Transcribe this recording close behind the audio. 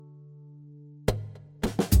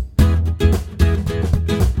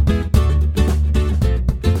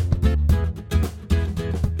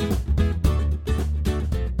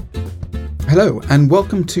Hello, and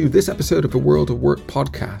welcome to this episode of the World of Work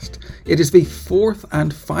podcast. It is the fourth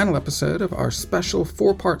and final episode of our special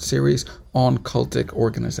four-part series on cultic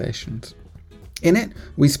organisations. In it,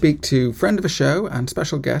 we speak to friend of the show and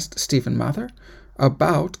special guest Stephen Mather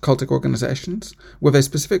about cultic organisations with a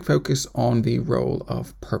specific focus on the role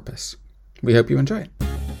of purpose. We hope you enjoy it.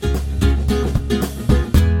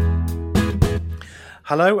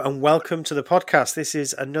 Hello and welcome to the podcast. This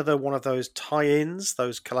is another one of those tie-ins,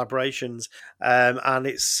 those collaborations, and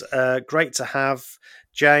it's great to have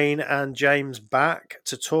Jane and James back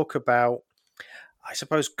to talk about, I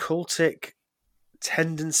suppose, cultic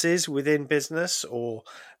tendencies within business or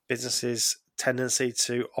businesses' tendency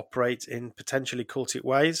to operate in potentially cultic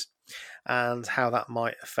ways and how that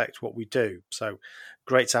might affect what we do. So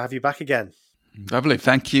great to have you back again. Lovely.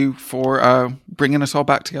 Thank you for bringing us all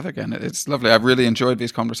back together again. It's lovely. I've really enjoyed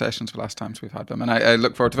these conversations the last times we've had them, and I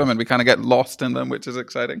look forward to them, and we kind of get lost in them, which is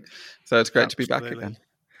exciting. So it's great to be back again.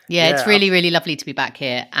 Yeah, it's really, really lovely to be back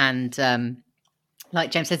here. And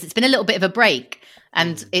like James says, it's been a little bit of a break.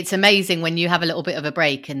 And it's amazing when you have a little bit of a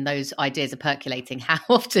break and those ideas are percolating, how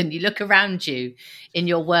often you look around you in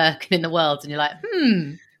your work and in the world and you're like,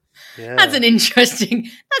 yeah. That's an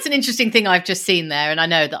interesting thing I've just seen there. And I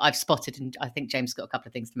know that I've spotted, and I think James got a couple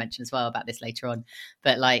of things to mention as well about this later on,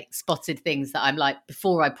 but like spotted things that I'm like,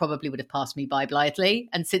 before I probably would have passed me by blithely.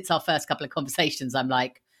 And since our first couple of conversations, I'm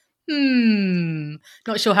like,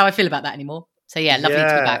 not sure how I feel about that anymore. So yeah, lovely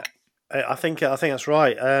to be back. I think that's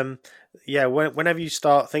right. Whenever you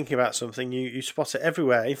start thinking about something, you spot it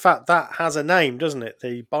everywhere. In fact, that has a name, doesn't it?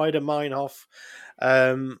 The Biedermeinhof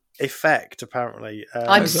effect, apparently.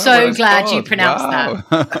 I'm so glad you pronounced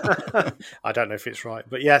that. I don't know if it's right,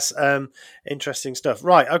 but yes, interesting stuff.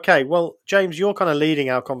 Right, okay. Well, James, you're kind of leading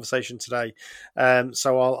our conversation today,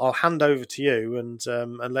 so I'll hand over to you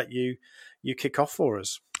and let you kick off for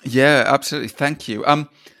us. Yeah, absolutely. Thank you.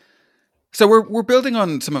 So we're building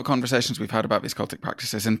on some of the conversations we've had about these cultic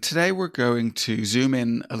practices, and today we're going to zoom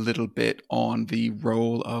in a little bit on the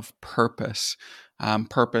role of purpose.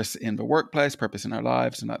 Purpose in the workplace, purpose in our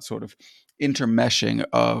lives, and that sort of intermeshing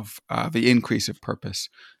of the increase of purpose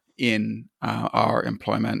in our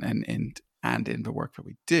employment and in the work that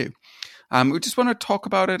we do. We just want to talk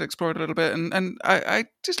about it, explore it a little bit, and I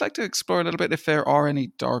just like to explore a little bit if there are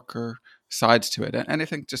any darker sides to it,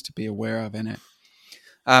 anything just to be aware of in it.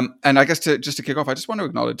 And I guess to kick off, I just want to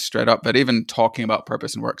acknowledge straight up that even talking about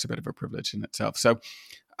purpose and work is a bit of a privilege in itself. So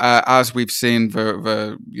as we've seen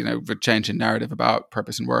the change in narrative about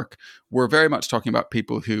purpose and work, we're very much talking about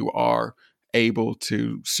people who are able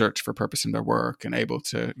to search for purpose in their work and able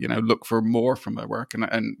to, look for more from their work. And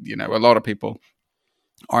a lot of people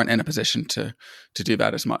aren't in a position to do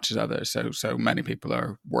that as much as others. So many people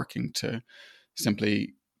are working to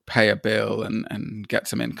simply pay a bill and get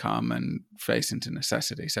some income and face into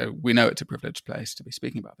necessity. So we know it's a privileged place to be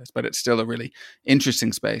speaking about this, but it's still a really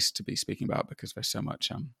interesting space to be speaking about because there's so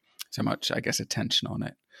much, I guess, attention on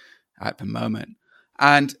it at the moment.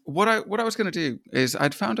 And what I was going to do is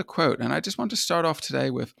I'd found a quote, and I just want to start off today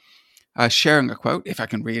with sharing a quote. If I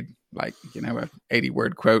can read a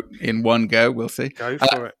 80-word quote in one go, we'll see. Go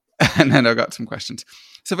for it. And then I've got some questions.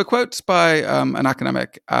 So the quote's by an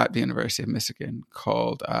academic at the University of Michigan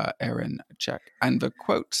called Aaron Check. And the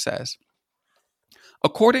quote says,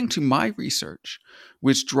 "According to my research,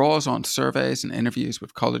 which draws on surveys and interviews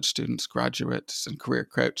with college students, graduates, and career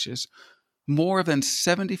coaches, more than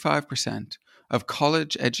 75% of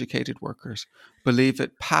college-educated workers believe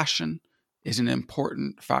that passion is an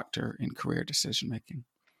important factor in career decision-making.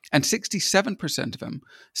 And 67% of them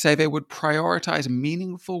say they would prioritize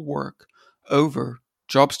meaningful work over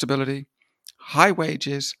job stability, high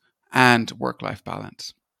wages, and work-life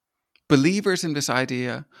balance. Believers in this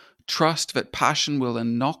idea trust that passion will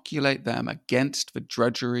inoculate them against the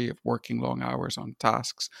drudgery of working long hours on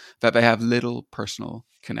tasks that they have little personal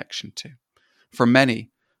connection to. For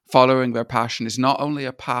many, following their passion is not only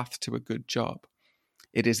a path to a good job,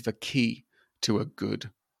 it is the key to a good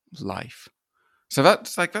life." So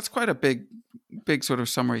that's quite a big sort of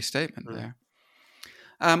summary statement there.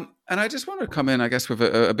 And I just want to come in, I guess, with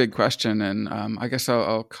a big question, and I guess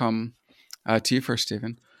I'll come to you first,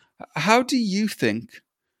 Stephen. How do you think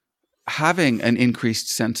having an increased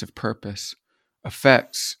sense of purpose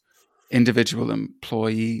affects individual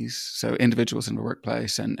employees, so individuals in the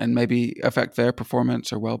workplace, and maybe affect their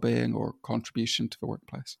performance or well-being or contribution to the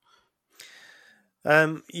workplace?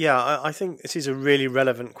 I think this is a really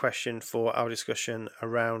relevant question for our discussion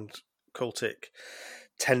around cultic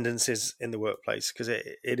tendencies in the workplace, because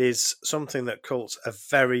it is something that cults are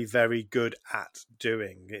very, very good at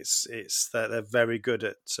doing. It's that they're very good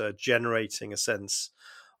at generating a sense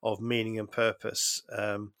of meaning and purpose.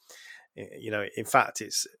 In fact,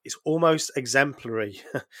 it's almost exemplary.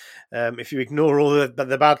 If you ignore all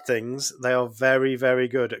the bad things, they are very, very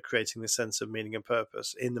good at creating this sense of meaning and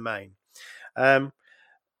purpose in the main.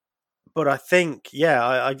 But I think,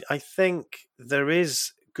 I think there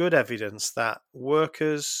is good evidence that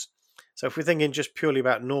workers. So if we're thinking just purely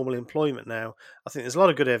about normal employment now, I think there's a lot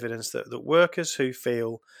of good evidence that workers who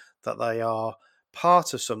feel that they are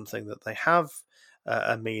part of something, that they have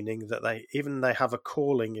a meaning, that they have a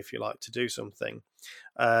calling, if you like, to do something,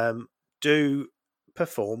 do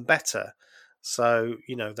perform better. So,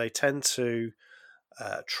 they tend to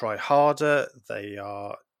try harder. They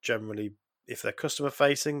are generally, if they're customer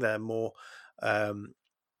facing, they're more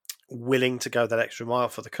willing to go that extra mile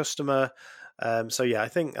for the customer. I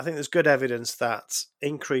think there's good evidence that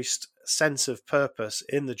increased sense of purpose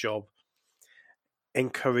in the job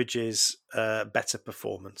encourages better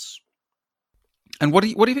performance. And what do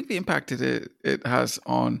you think the impact it has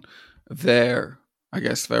on their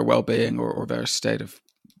well-being or their state of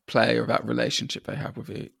play, or that relationship they have with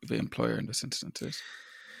the employer in this instance is?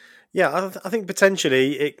 Yeah, I think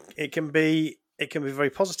potentially it can be very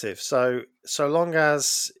positive. So long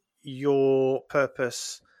as your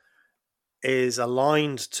purpose is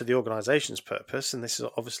aligned to the organization's purpose, and this is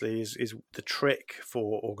obviously is the trick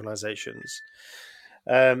for organizations.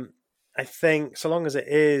 I think so long as it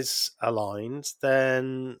is aligned,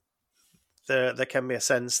 then there can be a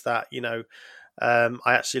sense that I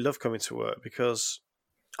actually love coming to work because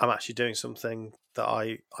I'm actually doing something that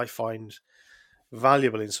I find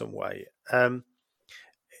valuable in some way.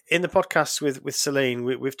 In the podcast with Celine,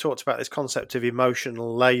 we've talked about this concept of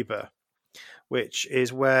emotional labor, which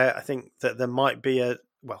is where I think that there might be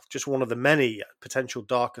just one of the many potential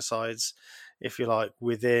darker sides, if you like,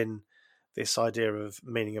 within this idea of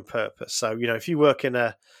meaning and purpose. So, if you work in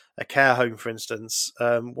a care home, for instance,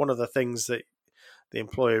 one of the things that the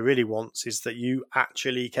employer really wants is that you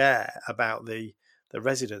actually care about the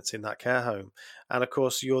residents in that care home. And of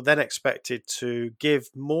course, you're then expected to give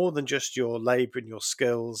more than just your labour and your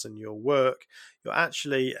skills and your work. You're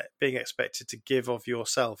actually being expected to give of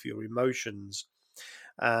yourself, your emotions.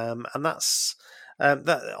 And that's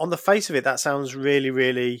that. On the face of it, that sounds really,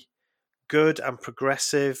 really good and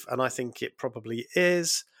progressive, and I think it probably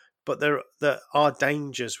is. But there are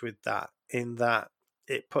dangers with that, in that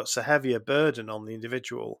it puts a heavier burden on the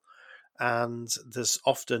individual, and there's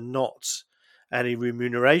often not any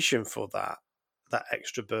remuneration for that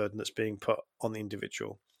extra burden that's being put on the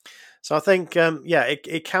individual. So I think,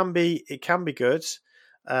 it can be good,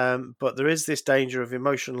 but there is this danger of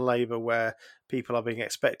emotional labour where people are being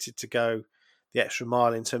expected to go the extra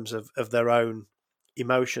mile in terms of their own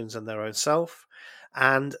emotions and their own self.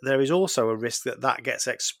 And there is also a risk that gets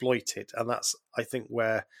exploited. And that's, I think,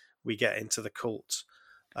 where we get into the cult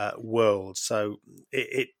world. So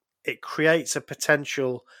it creates a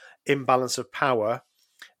potential imbalance of power,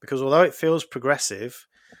 because although it feels progressive,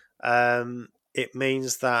 it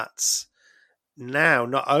means that now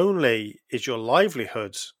not only is your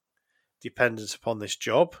livelihood dependent upon this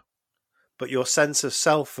job, but your sense of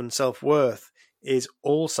self and self-worth is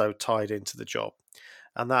also tied into the job.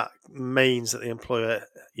 And that means that the employer,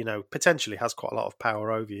 potentially has quite a lot of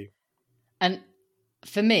power over you. And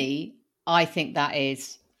for me, I think that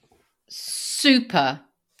is super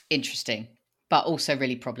interesting, but also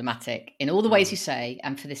really problematic in all the ways you say.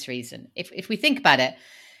 And for this reason, if we think about it,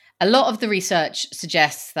 a lot of the research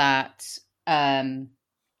suggests that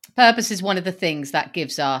purpose is one of the things that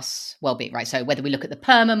gives us well-being, right? So whether we look at the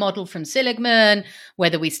PERMA model from Seligman,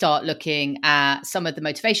 whether we start looking at some of the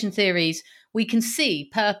motivation theories, we can see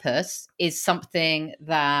purpose is something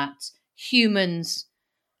that humans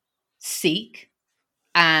seek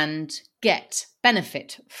and get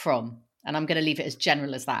benefit from. And I'm going to leave it as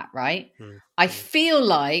general as that, right? Mm-hmm. I feel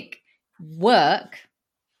like work,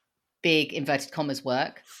 big inverted commas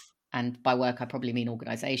work, and by work I probably mean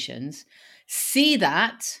organizations, see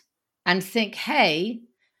that and think, hey,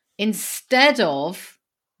 instead of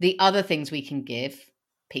the other things we can give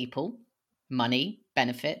people, money,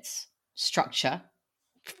 benefits, structure,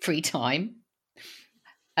 free time,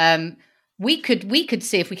 we could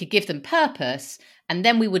see if we could give them purpose, and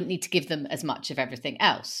then we wouldn't need to give them as much of everything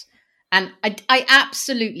else. And I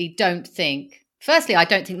absolutely don't think, firstly, I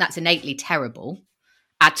don't think that's innately terrible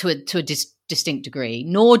to a distinct degree,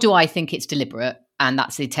 nor do I think it's deliberate, and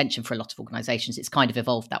that's the intention for a lot of organizations. It's kind of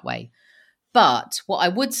evolved that way. But what I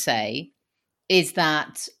would say is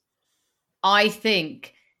that I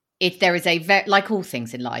think if there is like all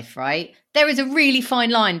things in life, right, there is a really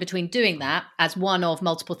fine line between doing that as one of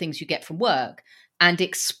multiple things you get from work and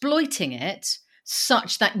exploiting it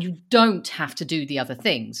such that you don't have to do the other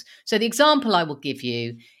things. So the example I will give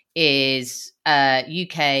you is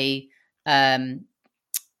UK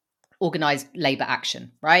organised labour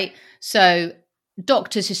action, right? So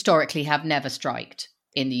doctors historically have never striked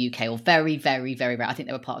in the UK, or very, very, very rare. I think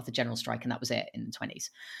they were part of the general strike and that was it in the 20s.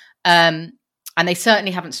 And they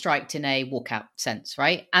certainly haven't striked in a walkout sense,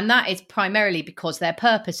 right? And that is primarily because their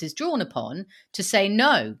purpose is drawn upon to say,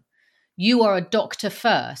 no, you are a doctor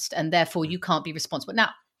first, and therefore you can't be responsible. Now,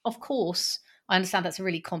 of course, I understand that's a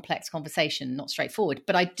really complex conversation, not straightforward,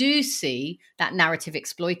 but I do see that narrative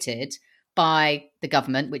exploited by the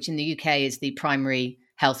government, which in the UK is the primary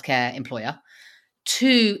healthcare employer,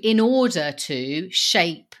 in order to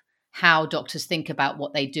shape how doctors think about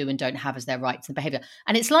what they do and don't have as their rights and behavior.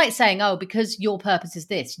 And it's like saying, oh, because your purpose is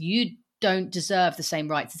this, you don't deserve the same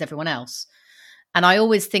rights as everyone else. And I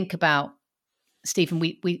always think about, Stephen,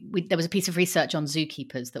 we there was a piece of research on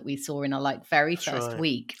zookeepers that we saw in our very first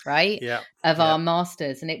week, right? Of our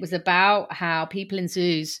masters. And it was about how people in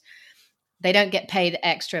zoos, they don't get paid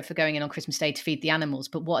extra for going in on Christmas Day to feed the animals,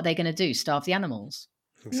 but what are they going to do? Starve the animals?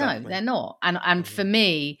 Exactly. No, they're not. And for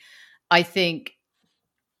me, I think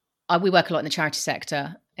we work a lot in the charity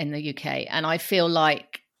sector in the UK, and I feel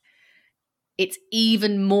like it's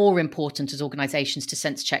even more important as organisations to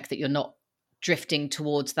sense check that you're not drifting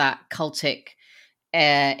towards that cultic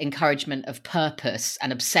encouragement of purpose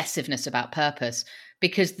and obsessiveness about purpose,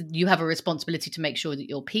 because you have a responsibility to make sure that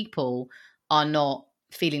your people are not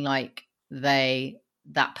feeling like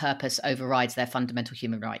that purpose overrides their fundamental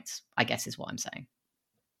human rights, I guess is what I'm saying.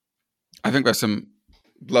 I think there's some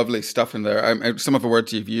lovely stuff in there. Some of the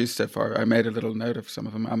words you've used so far, I made a little note of some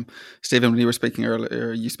of them. Stephen, when you were speaking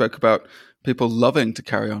earlier, you spoke about people loving to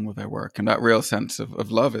carry on with their work, and that real sense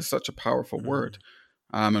of love is such a powerful word.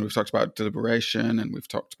 And we've talked about deliberation, and we've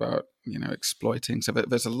talked about exploiting. So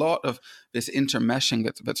there's a lot of this intermeshing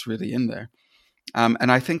that's really in there.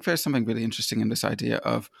 And I think there's something really interesting in this idea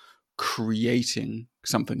of creating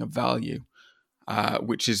something of value.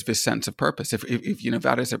 Which is this sense of purpose. If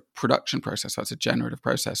that is a production process, that's a generative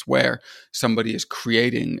process where somebody is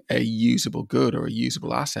creating a usable good or a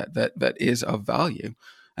usable asset that is of value,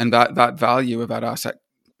 and that value of that asset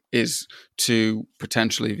is to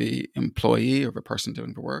potentially the employee or the person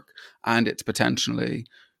doing the work, and it's potentially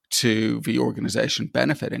to the organization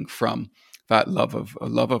benefiting from that love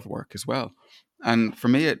of work as well. And for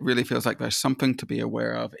me, it really feels like there's something to be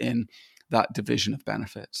aware of in that division of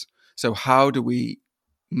benefits. So how do we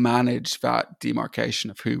manage that demarcation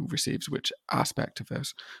of who receives which aspect of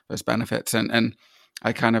those benefits? And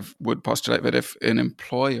I kind of would postulate that if an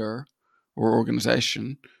employer or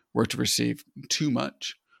organization were to receive too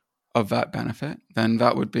much of that benefit, then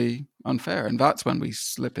that would be unfair. And that's when we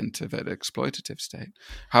slip into that exploitative state.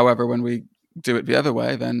 However, when we do it the other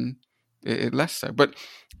way, then it less so. But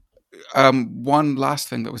one last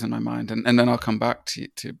thing that was in my mind, and then I'll come back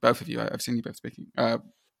to both of you. I've seen you both speaking,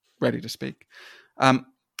 ready to speak.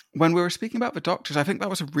 When we were speaking about the doctors, I think that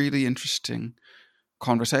was a really interesting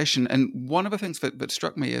conversation. And one of the things that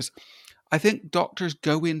struck me is I think doctors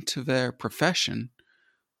go into their profession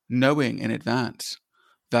knowing in advance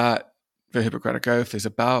that the Hippocratic Oath is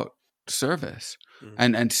about service,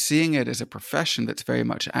 and seeing it as a profession that's very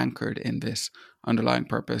much anchored in this underlying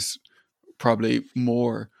purpose, probably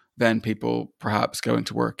more than people perhaps going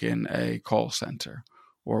to work in a call center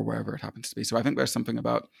or wherever it happens to be. So I think there's something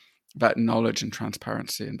about that knowledge and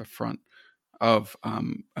transparency in the front of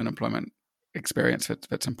an employment experience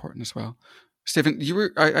that's important as well. Stephen,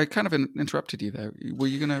 I kind of interrupted you there. Were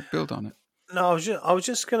you going to build on it? No, I was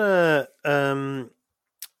just going to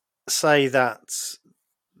say that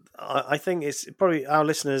I think it's probably our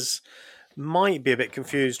listeners might be a bit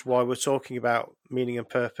confused why we're talking about meaning and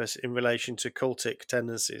purpose in relation to cultic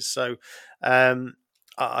tendencies. So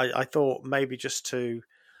I thought maybe just to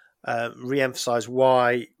re-emphasize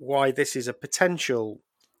why this is a potential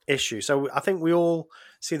issue. So I think we all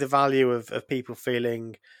see the value of people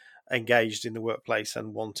feeling engaged in the workplace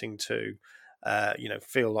and wanting to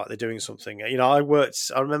feel like they're doing something. I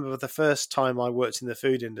remember the first time I worked in the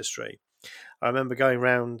food industry, I remember going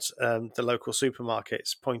around the local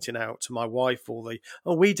supermarkets pointing out to my wife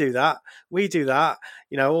we do that,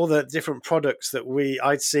 all the different products that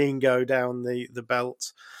I'd seen go down the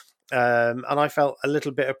belt. And I felt a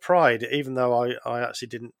little bit of pride, even though I actually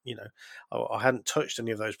didn't, I hadn't touched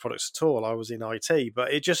any of those products at all. I was in IT,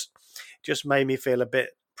 but it just made me feel a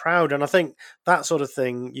bit proud. And I think that sort of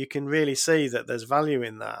thing, you can really see that there's value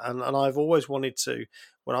in that. And I've always wanted to,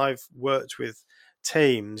 when I've worked with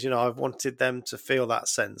teams, I've wanted them to feel that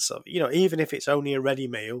sense of, even if it's only a ready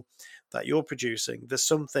meal that you're producing, there's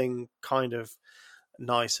something kind of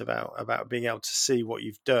nice about being able to see what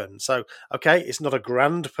you've done. So, okay, it's not a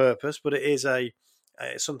grand purpose, but it is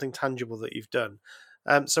something tangible that you've done.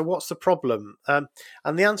 So what's the problem? And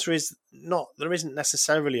the answer is not, there isn't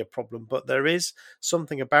necessarily a problem, but there is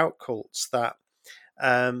something about cults that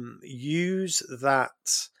use that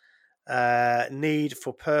need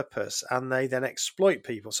for purpose, and they then exploit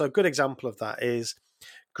people. So a good example of that is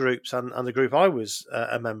groups, and the group I was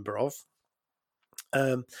a member of.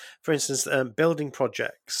 For instance, building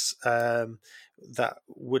projects that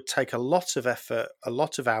would take a lot of effort, a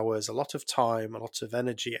lot of hours, a lot of time, a lot of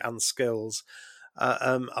energy and skills.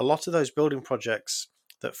 A lot of those building projects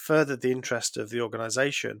that furthered the interest of the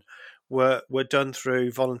organisation were done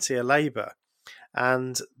through volunteer labour.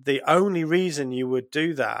 And the only reason you would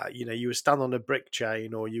do that, you would stand on a brick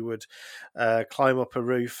chain, or you would climb up a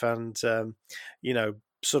roof and,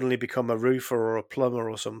 suddenly become a roofer or a plumber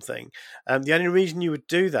or something. The only reason you would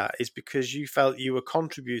do that is because you felt you were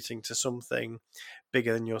contributing to something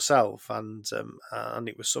bigger than yourself, and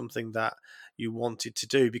it was something that you wanted to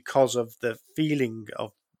do because of the feeling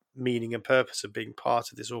of meaning and purpose of being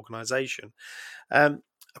part of this organisation.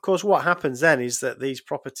 Of course, what happens then is that these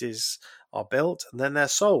properties are built and then they're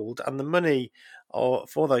sold, and the money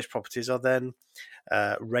for those properties are then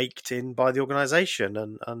raked in by the organisation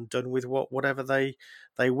and done with whatever they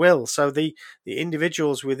will. So the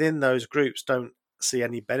individuals within those groups don't see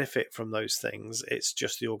any benefit from those things. It's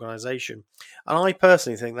just the organisation. And I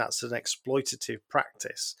personally think that's an exploitative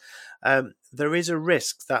practice. There is a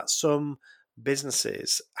risk that some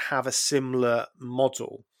businesses have a similar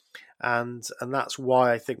model, and that's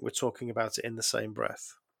why I think we're talking about it in the same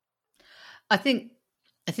breath. I think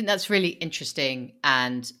that's really interesting,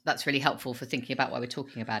 and that's really helpful for thinking about why we're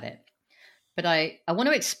talking about it. But I want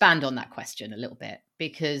to expand on that question a little bit,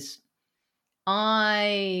 because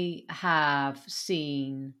I have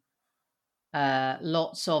seen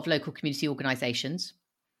lots of local community organisations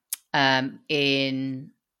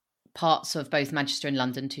in parts of both Manchester and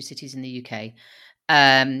London, two cities in the UK,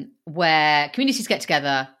 where communities get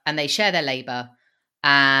together and they share their labour,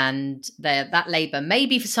 and that labour may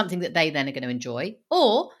be for something that they then are going to enjoy,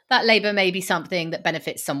 or that labour may be something that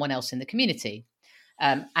benefits someone else in the community.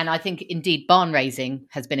 And I think indeed barn raising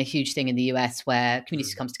has been a huge thing in the US, where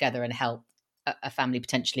communities come together and help a family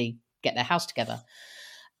potentially get their house together.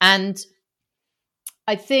 And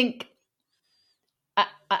I think,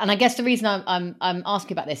 and I guess the reason I'm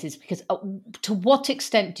asking about this is because to what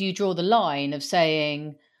extent do you draw the line of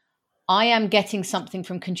saying, I am getting something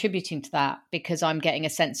from contributing to that because I'm getting a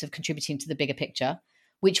sense of contributing to the bigger picture,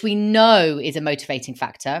 which we know is a motivating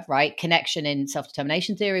factor, right? Connection in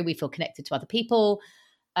self-determination theory, we feel connected to other people.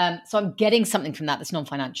 So I'm getting something from that that's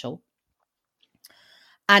non-financial.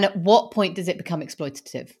 And at what point does it become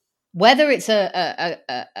exploitative? Whether it's some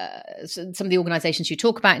of the organizations you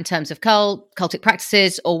talk about in terms of cultic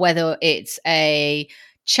practices, or whether it's a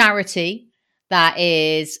charity that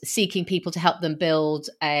is seeking people to help them build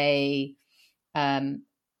a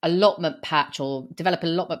allotment patch or develop an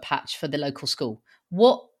allotment patch for the local school.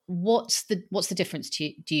 What's the difference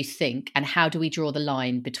do you think, and how do we draw the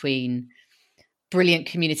line between brilliant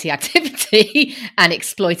community activity and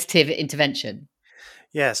exploitative intervention?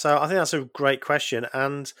 Yeah, so I think that's a great question,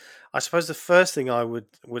 and I suppose the first thing I would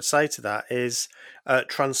say to that is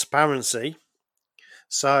transparency.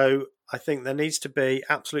 So I think there needs to be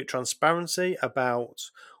absolute transparency about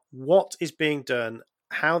what is being done,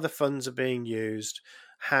 how the funds are being used,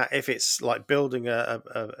 how, if it's like building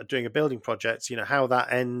doing a building project, how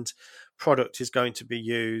that end product is going to be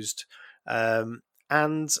used, and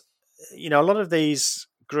a lot of these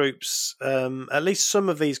groups, at least some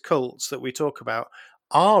of these cults that we talk about,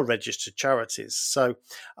 are registered charities. So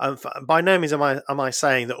by no means am I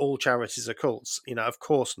saying that all charities are cults. Of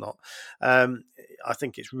course not. I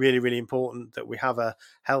think it's really, really important that we have a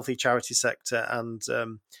healthy charity sector, and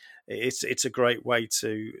it's a great way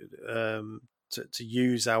to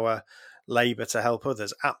use our labour to help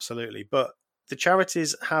others. Absolutely. But the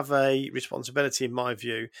charities have a responsibility, in my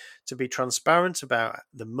view, to be transparent about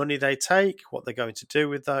the money they take, what they're going to do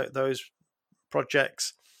with those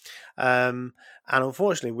projects. And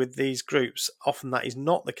unfortunately, with these groups, often that is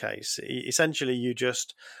not the case. Essentially, you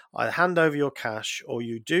just either hand over your cash or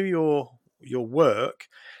you do your work,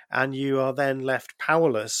 and you are then left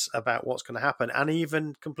powerless about what's going to happen, and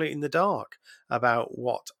even completely in the dark about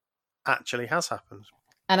what actually has happened.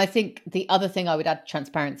 And I think the other thing I would add to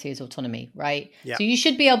transparency is autonomy, right? Yeah. So you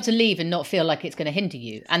should be able to leave and not feel like it's going to hinder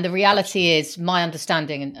you. And the reality is, my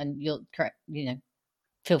understanding, and you'll correct,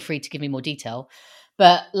 feel free to give me more detail,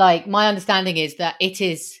 but like my understanding is that it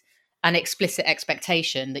is an explicit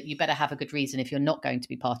expectation that you better have a good reason if you're not going to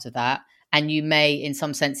be part of that. and you may, in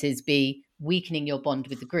some senses, be weakening your bond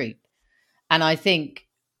with the group. And I think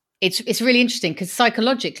it's really interesting because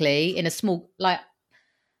psychologically, in a small, like,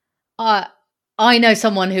 I know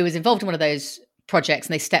someone who was involved in one of those projects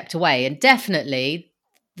and they stepped away, and definitely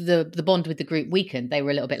the bond with the group weakened. They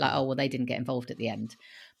were a little bit like, oh, well, they didn't get involved at the end.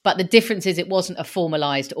 But the difference is it wasn't a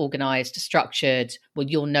formalized, organized, structured, well,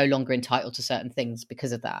 you're no longer entitled to certain things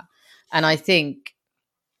because of that. And I think,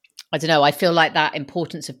 I don't know, I feel like that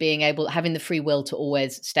importance of being able, having the free will to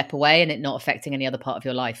always step away and it not affecting any other part of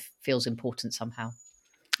your life feels important somehow.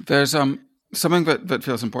 There's something that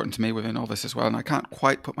feels important to me within all this as well, and I can't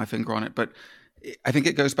quite put my finger on it, but I think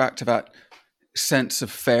it goes back to that sense of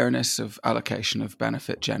fairness of allocation of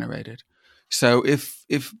benefit generated. So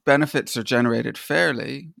if benefits are generated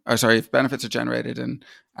fairly, if benefits are generated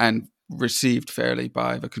and received fairly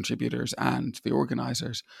by the contributors and the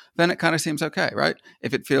organizers, then it kind of seems okay, right?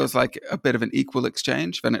 If it feels like a bit of an equal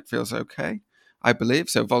exchange, then it feels okay, I believe.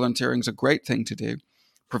 So volunteering is a great thing to do,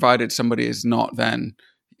 provided somebody is not then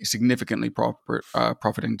significantly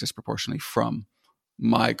profiting disproportionately from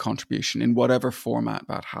my contribution in whatever format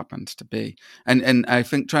that happens to be. And I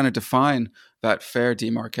think trying to define that fair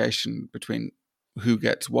demarcation between who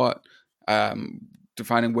gets what,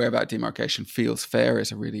 defining where that demarcation feels fair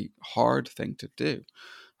is a really hard thing to do.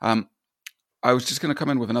 I was just going to come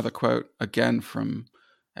in with another quote again from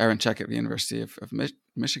Erin Check at the University of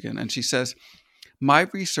Michigan. And she says, "My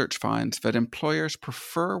research finds that employers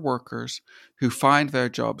prefer workers who find their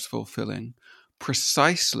jobs fulfilling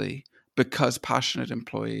precisely because passionate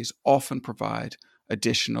employees often provide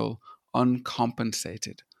additional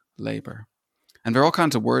uncompensated labor." And there are all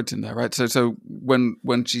kinds of words in there, right? So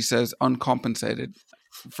when she says uncompensated,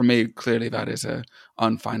 for me, clearly that is a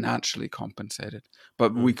unfinancially compensated,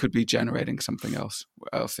 but we could be generating something else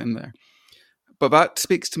in there. But that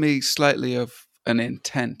speaks to me slightly of an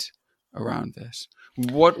intent around this.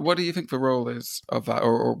 What do you think the role is of that,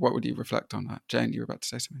 or what would you reflect on that? Jane, you were about to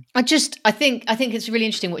say something. I think it's really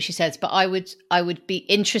interesting what she says, but I would be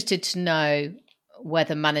interested to know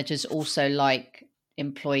whether managers also like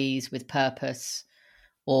employees with purpose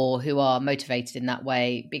or who are motivated in that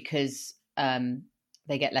way, because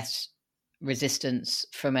they get less resistance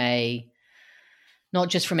from not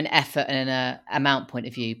just from an effort and an amount point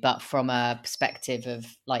of view, but from a perspective of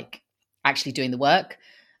like actually doing the work.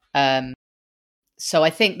 So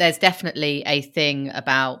I think there's definitely a thing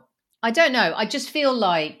about, I don't know, I just feel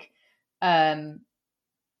like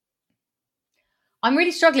I'm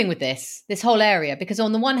really struggling with this whole area, because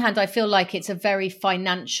on the one hand, I feel like it's a very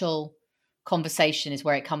financial conversation is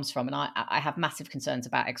where it comes from. And I have massive concerns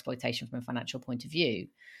about exploitation from a financial point of view.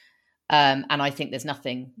 And I think there's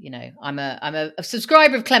nothing, I'm a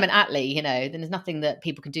subscriber of Clement Attlee, then there's nothing that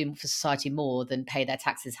people can do for society more than pay their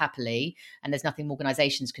taxes happily. And there's nothing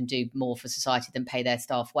organizations can do more for society than pay their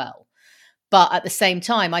staff well. But at the same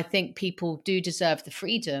time, I think people do deserve the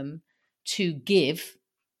freedom to give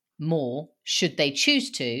more should they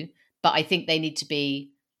choose to. But I think they need to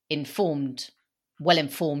be well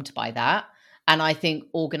informed by that. And I think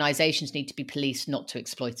organizations need to be policed not to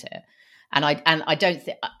exploit it. And I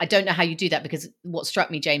don't know how you do that, because what struck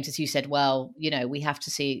me, James, is you said, well, we have to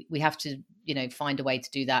find a way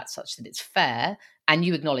to do that such that it's fair. And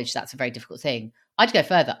you acknowledge that's a very difficult thing. I'd go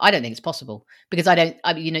further. I don't think it's possible, because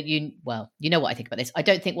you know what I think about this. I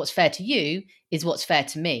don't think what's fair to you is what's fair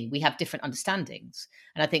to me. We have different understandings.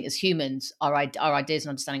 And I think as humans, our ideas and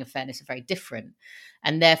understanding of fairness are very different.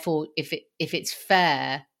 And therefore, if it's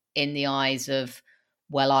fair in the eyes of,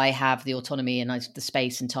 well, I have the autonomy and the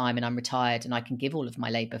space and time, and I'm retired and I can give all of my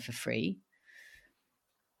labor for free.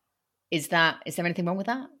 Is there anything wrong with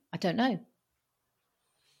that? I don't know.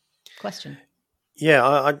 Question.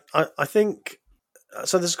 Yeah, I think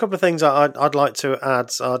so. There's a couple of things I'd like to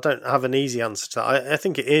add. So I don't have an easy answer to that. I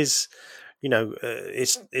think it is,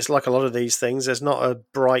 it's like a lot of these things. There's not a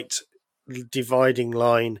bright dividing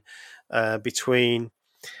line between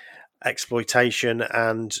exploitation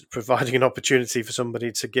and providing an opportunity for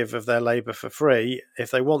somebody to give of their labor for free if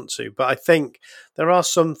they want to. But I think there are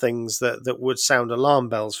some things that would sound alarm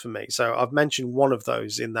bells for me. So I've mentioned one of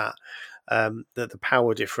those in that, the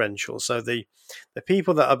power differential. So the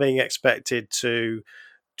people that are being expected to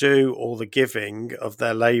do all the giving of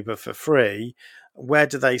their labor for free, where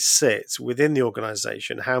do they sit within the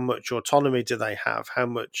organization? How much autonomy do they have? How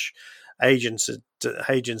much agency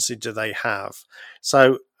do they have?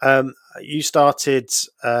 So you started,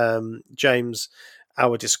 James,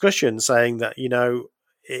 our discussion saying that it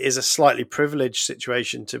is a slightly privileged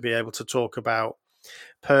situation to be able to talk about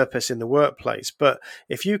purpose in the workplace. But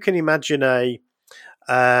if you can imagine a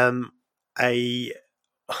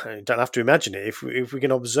you don't have to imagine it. If we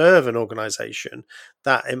can observe an organisation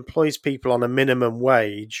that employs people on a minimum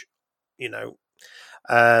wage,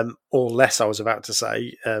 or less, I was about to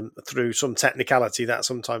say, through some technicality that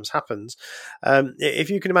sometimes happens. If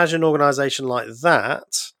you can imagine an organisation like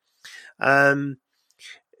that,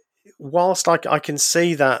 whilst I can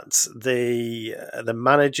see that the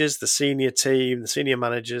managers, the senior team, the senior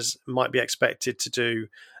managers might be expected to do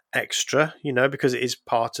extra, because it is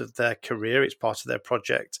part of their career, it's part of their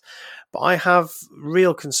project. But I have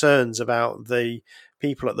real concerns about the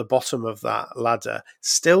people at the bottom of that ladder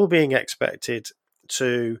still being expected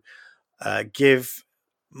to give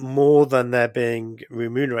more than they're being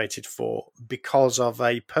remunerated for because of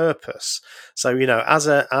a purpose. So, as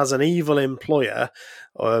an evil employer,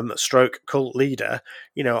 stroke cult leader,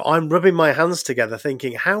 I'm rubbing my hands together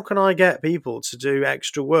thinking, how can I get people to do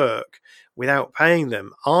extra work without paying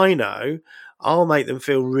them? I know I'll make them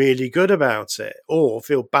feel really good about it or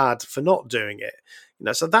feel bad for not doing it.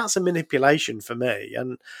 So that's a manipulation for me.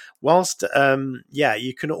 And whilst,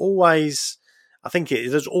 you can always, I think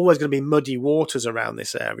there's always going to be muddy waters around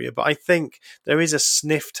this area, but I think there is a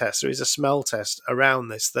sniff test, there is a smell test around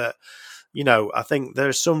this that, I think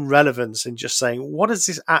there's some relevance in just saying, what does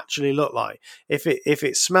this actually look like? If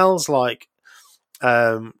it smells like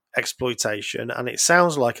exploitation and it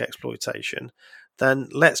sounds like exploitation, then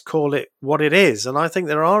let's call it what it is. And I think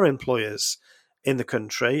there are employers in the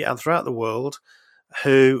country and throughout the world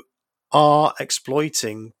who are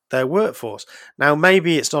exploiting their workforce. Now,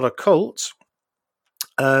 maybe it's not a cult,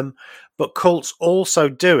 but cults also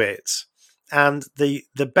do it. And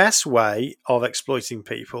the best way of exploiting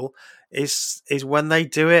people is when they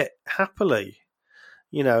do it happily.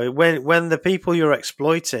 When the people you're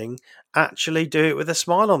exploiting actually do it with a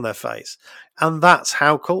smile on their face. And that's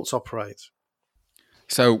how cults operate.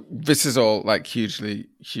 So this is all like hugely,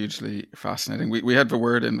 hugely fascinating. We had the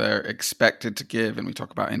word in there, expected to give, and we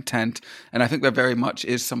talk about intent. And I think there very much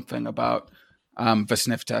is something about the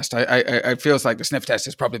sniff test. I feels like the sniff test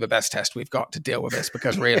is probably the best test we've got to deal with this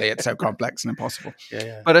because really it's so complex and impossible.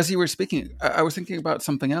 Yeah. But as you were speaking, I was thinking about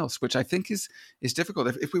something else, which I think is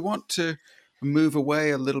difficult. If we want to move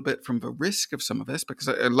away a little bit from the risk of some of this, because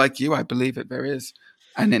like you, I believe that there is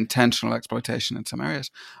an intentional exploitation in some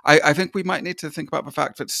areas. I think we might need to think about the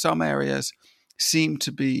fact that some areas seem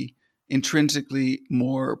to be intrinsically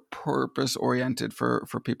more purpose-oriented for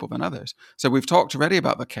people than others. So we've talked already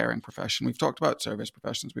about the caring profession. We've talked about service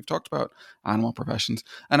professions. We've talked about animal professions.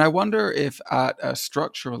 And I wonder if at a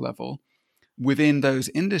structural level within those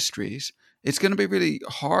industries, it's going to be really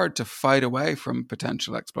hard to fight away from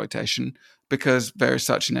potential exploitation because there's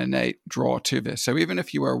such an innate draw to this. So even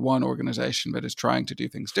if you are one organization that is trying to do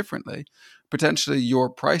things differently, potentially your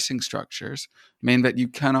pricing structures mean that you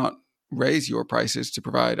cannot raise your prices to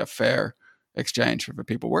provide a fair exchange for the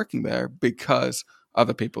people working there because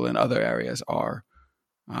other people in other areas are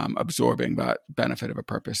absorbing that benefit of a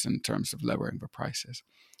purpose in terms of lowering the prices.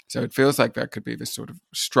 So it feels like there could be this sort of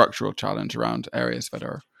structural challenge around areas that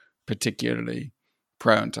are particularly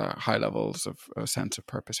prone to high levels of a sense of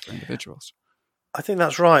purpose for individuals. I think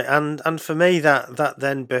that's right, and for me that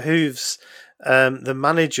then behooves the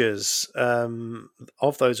managers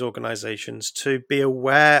of those organisations to be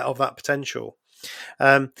aware of that potential.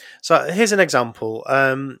 So here's an example: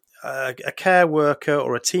 a care worker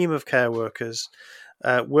or a team of care workers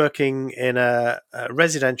working in a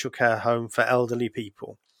residential care home for elderly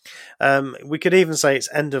people. We could even say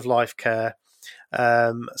it's end of life care.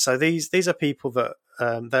 So these are people that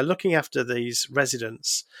they're looking after these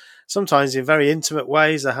residents, sometimes in very intimate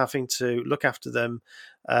ways. They're having to look after them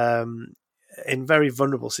in very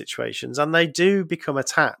vulnerable situations, and they do become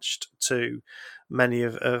attached to many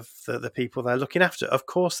of the people they're looking after. Of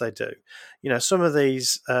course they do. Some of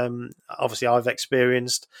these, obviously I've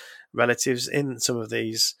experienced relatives in some of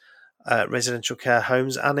these residential care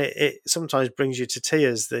homes, and it sometimes brings you to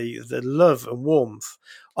tears, the love and warmth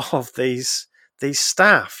of these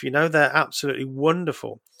staff. They're absolutely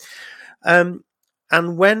wonderful.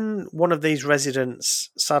 And when one of these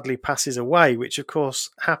residents sadly passes away, which of course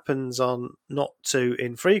happens on not too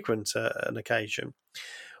infrequent an occasion,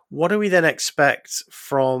 what do we then expect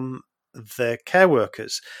from the care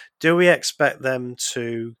workers? Do we expect them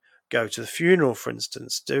to go to the funeral, for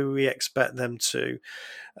instance? Do we expect them to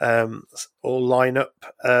all line up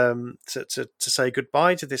to say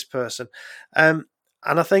goodbye to this person? And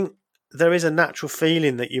I think there is a natural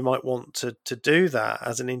feeling that you might want to do that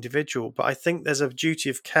as an individual, but I think there's a duty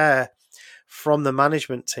of care from the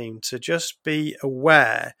management team to just be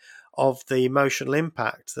aware of the emotional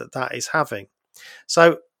impact that is having.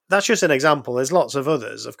 So that's just an example. There's lots of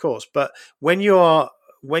others, of course, but when you are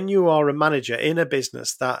when you are a manager in a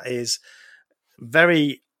business that is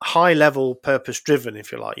very high level purpose driven,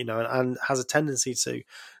 if you like, and has a tendency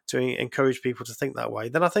to encourage people to think that way,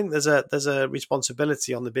 then I think there's a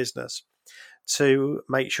responsibility on the business to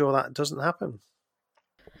make sure that doesn't happen.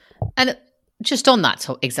 And just on that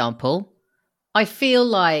example, I feel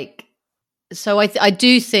like, so I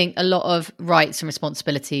do think a lot of rights and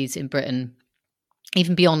responsibilities in Britain,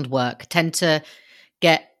 even beyond work, tend to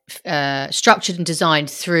get structured and designed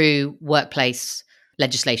through workplace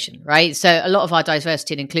legislation, right? So a lot of our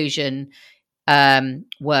diversity and inclusion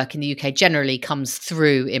work in the UK generally comes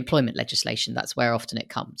through employment legislation. That's where often it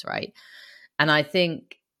comes, right? And I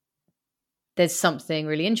think there's something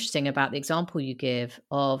really interesting about the example you give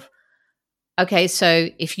of, okay, so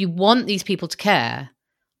if you want these people to care,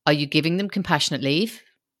 are you giving them compassionate leave?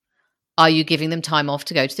 Are you giving them time off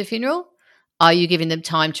to go to the funeral? Are you giving them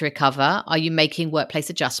time to recover? Are you making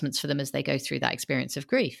workplace adjustments for them as they go through that experience of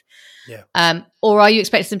grief? Yeah. Or are you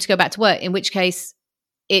expecting them to go back to work? In which case,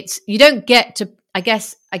 you don't get to. I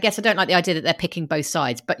guess I don't like the idea that they're picking both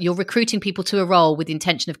sides, but you're recruiting people to a role with the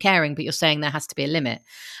intention of caring, but you're saying there has to be a limit.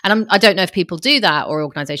 And I don't know if people do that or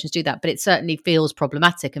organisations do that, but it certainly feels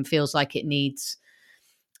problematic and feels like it needs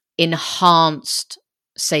enhanced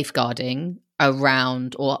safeguarding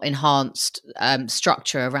around, or enhanced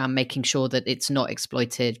structure around making sure that it's not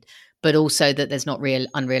exploited, but also that there's not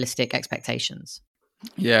unrealistic expectations.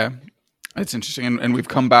 Yeah, it's interesting. And we've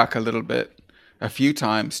come back a few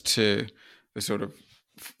times to the sort of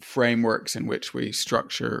frameworks in which we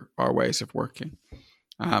structure our ways of working.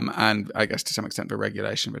 And I guess to some extent the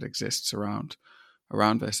regulation that exists around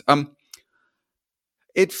this.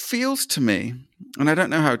 It feels to me, and I don't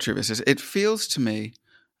know how true this is, it feels to me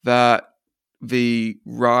that the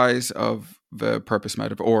rise of the purpose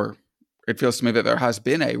motive, or it feels to me that there has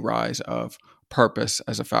been a rise of purpose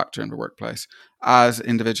as a factor in the workplace as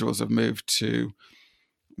individuals have moved to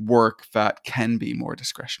work that can be more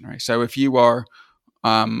discretionary. So if you are,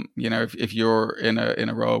 if you're in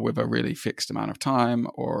a role with a really fixed amount of time,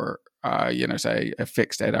 or say a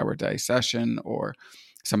fixed 8-hour day session, or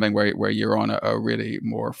something where you're on a really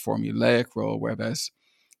more formulaic role where there's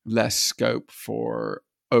less scope for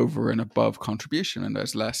over and above contribution, and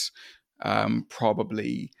there's less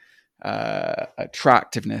probably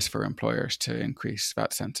attractiveness for employers to increase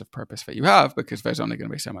that sense of purpose that you have, because there's only going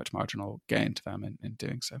to be so much marginal gain to them in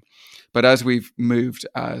doing so. But as we've moved,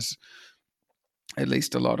 as at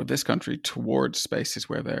least a lot of this country, towards spaces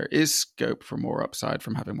where there is scope for more upside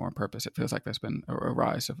from having more purpose, it feels like there's been a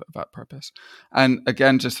rise of that purpose. And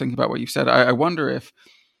again, just thinking about what you've said, I wonder if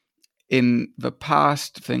in the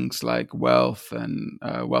past, things like wealth and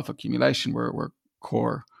wealth accumulation were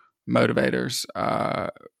core motivators,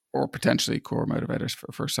 or potentially core motivators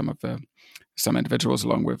for some individuals,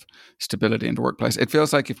 along with stability in the workplace. It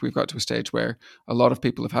feels like if we've got to a stage where a lot of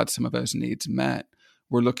people have had some of those needs met,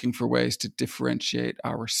 we're looking for ways to differentiate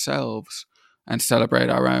ourselves and celebrate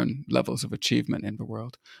our own levels of achievement in the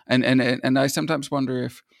world. And I sometimes wonder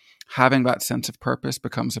if having that sense of purpose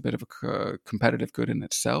becomes a bit of a competitive good in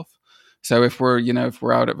itself. So if we're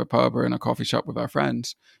out at the pub or in a coffee shop with our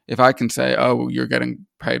friends, if I can say, oh, you're getting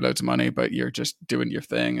paid loads of money, but you're just doing your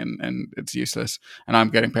thing and it's useless, and I'm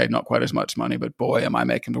getting paid not quite as much money, but boy, am I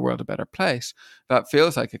making the world a better place, that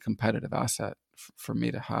feels like a competitive asset for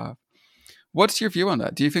me to have. What's your view on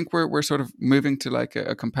that? Do you think we're sort of moving to like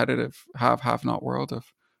a competitive have-not world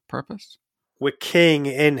of purpose? We're keying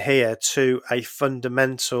in here to a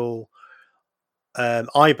fundamental,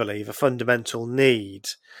 I believe, a fundamental need,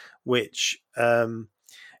 which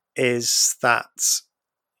is that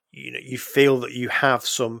you feel that you have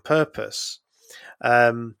some purpose.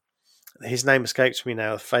 His name escapes me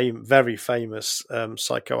now. Very famous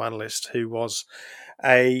psychoanalyst who was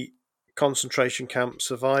a concentration camp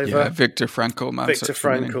survivor. Yeah, Viktor Frankl. Viktor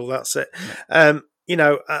Frankl, that's it. Yeah.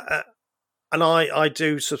 And I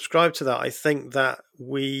do subscribe to that. I think that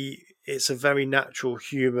it's a very natural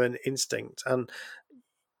human instinct, and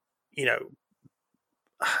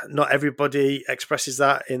not everybody expresses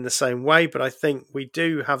that in the same way, but I think we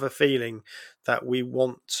do have a feeling that we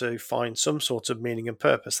want to find some sort of meaning and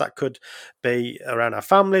purpose. That could be around our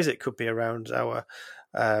families, it could be around our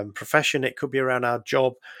profession, it could be around our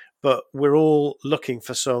job, but we're all looking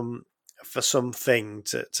for something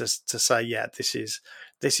to say, yeah, this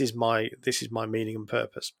is my meaning and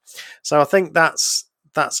purpose. So I think that's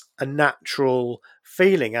a natural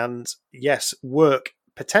feeling, and yes,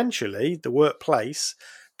 potentially the workplace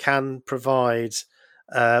can provide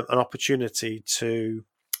an opportunity to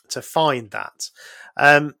find that.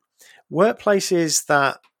 Workplaces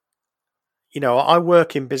that I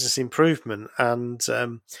work in business improvement, and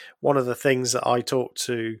one of the things that I talk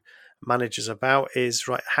to managers about is,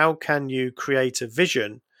 right, how can you create a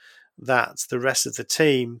vision that the rest of the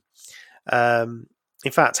team,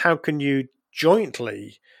 in fact, how can you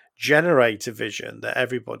jointly generate a vision that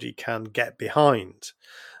everybody can get behind?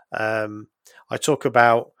 I talk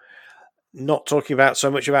about not talking about so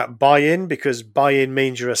much about buy-in, because buy-in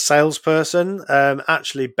means you're a salesperson.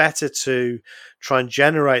 Actually, better to try and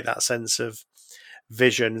generate that sense of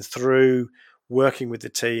vision through working with the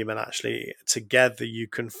team, and actually together you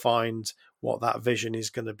can find what that vision is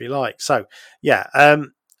going to be like. So, yeah,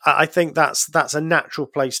 I think that's a natural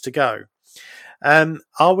place to go.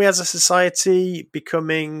 Are we as a society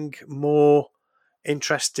becoming more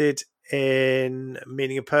interested in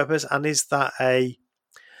meaning and purpose? And is that a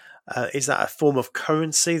form of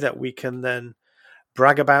currency that we can then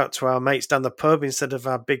brag about to our mates down the pub instead of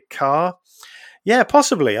our big car? Yeah,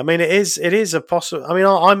 possibly. I mean, it is a possible. I mean,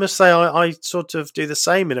 I must say, I sort of do the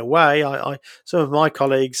same in a way. Some of my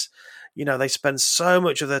colleagues, they spend so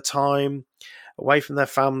much of their time away from their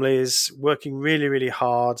families, working really, really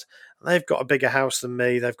hard. They've got a bigger house than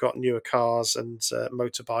me. They've got newer cars and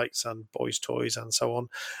motorbikes and boys' toys and so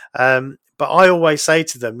on. But I always say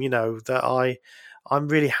to them, that I'm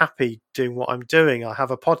really happy doing what I'm doing. I have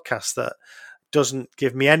a podcast that doesn't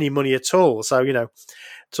give me any money at all. So,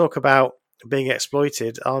 talk about being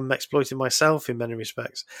exploited. I'm exploiting myself in many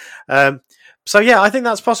respects. So yeah, I think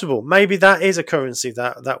that's possible. Maybe that is a currency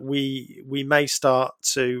that we may start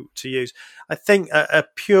to use. I think a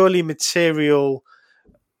purely material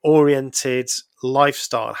oriented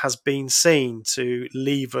lifestyle has been seen to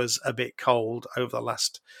leave us a bit cold over the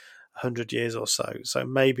last 100 years or so. So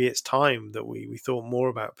maybe it's time that we thought more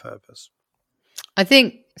about purpose. I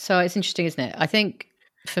think so. It's interesting, isn't it? I think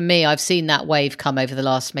for me, I've seen that wave come over the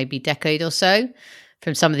last maybe decade or so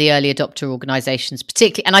from some of the early adopter organizations,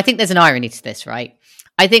 particularly. And I think there's an irony to this, right?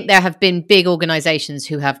 I think there have been big organizations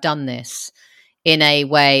who have done this in a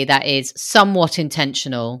way that is somewhat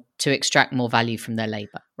intentional to extract more value from their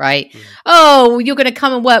labor, right? Mm. Oh, you're going to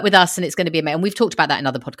come and work with us and it's going to be amazing. And we've talked about that in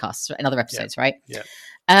other podcasts, in other episodes, right? Yeah.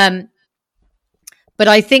 But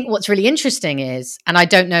I think what's really interesting is, and I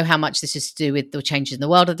don't know how much this is to do with the changes in the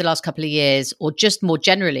world of the last couple of years or just more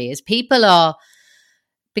generally, is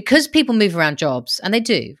because people move around jobs, and they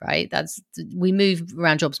do, right? We move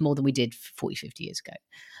around jobs more than we did 40, 50 years ago.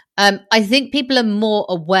 I think people are more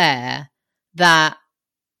aware that,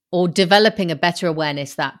 or developing a better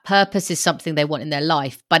awareness that purpose is something they want in their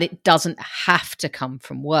life, but it doesn't have to come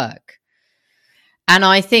from work. And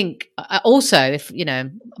I think also, if,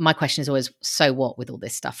 my question is always, so what with all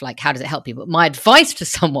this stuff? Like, how does it help you? But my advice to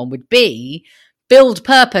someone would be, build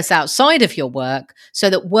purpose outside of your work so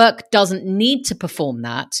that work doesn't need to perform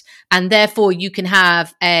that. And therefore you can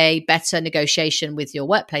have a better negotiation with your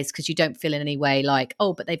workplace because you don't feel in any way like,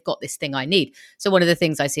 oh, but they've got this thing I need. So one of the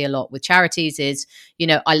things I see a lot with charities is,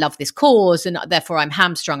 I love this cause and therefore I'm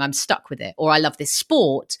hamstrung, I'm stuck with it. Or I love this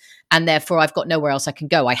sport and therefore I've got nowhere else I can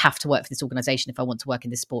go. I have to work for this organization if I want to work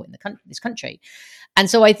in this sport in this country. And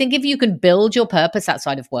so I think if you can build your purpose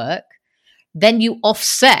outside of work, then you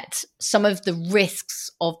offset some of the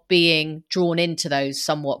risks of being drawn into those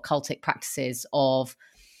somewhat cultic practices of,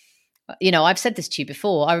 I've said this to you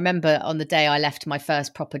before. I remember on the day I left my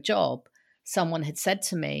first proper job, someone had said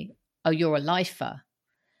to me, oh, you're a lifer.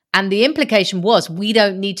 And the implication was, we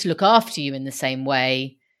don't need to look after you in the same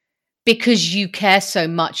way because you care so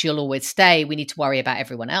much, you'll always stay. We need to worry about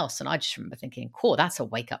everyone else. And I just remember thinking, cool, that's a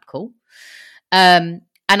wake-up call.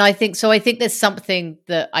 And I think there's something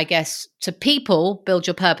that, I guess, to people, build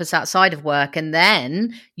your purpose outside of work, and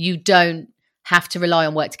then you don't have to rely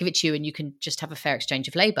on work to give it to you, and you can just have a fair exchange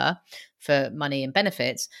of labor for money and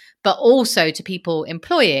benefits. But also to people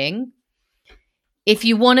employing, if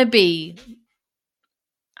you want to be,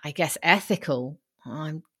 I guess, ethical,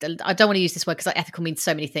 I don't want to use this word because ethical means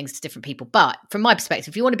so many things to different people. But from my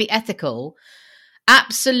perspective, if you want to be ethical,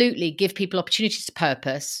 absolutely give people opportunities to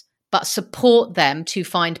purpose, but support them to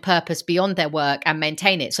find purpose beyond their work and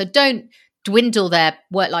maintain it. So don't dwindle their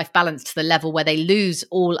work-life balance to the level where they lose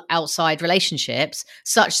all outside relationships,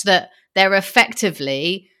 such that they're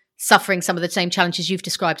effectively suffering some of the same challenges you've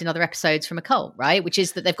described in other episodes from a cult, right? Which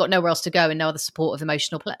is that they've got nowhere else to go and no other support of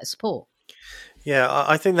emotional support. Yeah,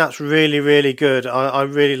 I think that's really, really good. I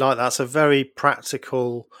really like that. It's a very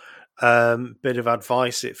practical bit of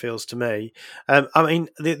advice, it feels to me. I mean,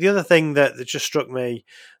 the other thing that just struck me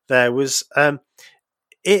there was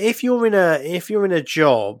if you're in a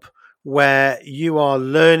job where you are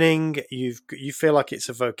learning, you feel like it's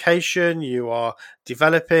a vocation, you are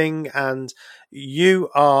developing, and you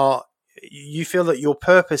are you feel that your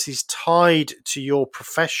purpose is tied to your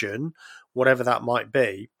profession, whatever that might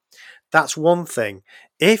be, that's one thing.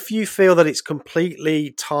 If you feel that it's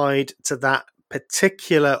completely tied to that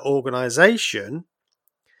particular organization,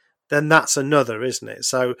 then that's another, isn't it?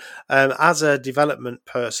 So as a development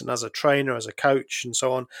person, as a trainer, as a coach and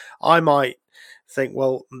so on, I might think,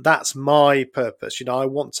 well, that's my purpose. I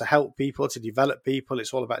want to help people, to develop people.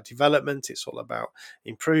 It's all about development. It's all about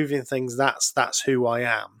improving things. That's who I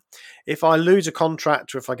am. If I lose a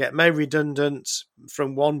contract or if I get made redundant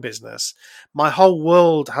from one business, my whole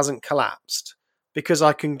world hasn't collapsed because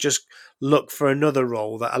I can just look for another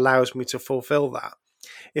role that allows me to fulfill that.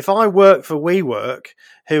 If I work for WeWork,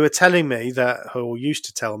 who are telling me that, or used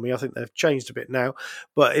to tell me, I think they've changed a bit now,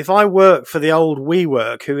 but if I work for the old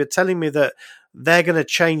WeWork, who are telling me that they're going to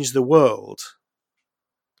change the world,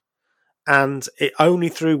 and only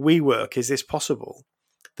through WeWork is this possible,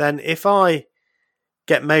 then if I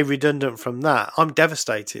get made redundant from that, I'm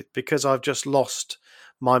devastated because I've just lost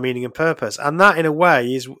my meaning and purpose. And that, in a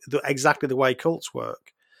way, is exactly the way cults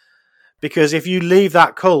work. Because if you leave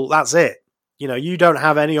that cult, that's it. You don't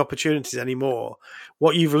have any opportunities anymore.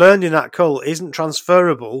 What you've learned in that cult isn't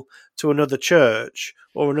transferable to another church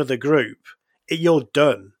or another group. You're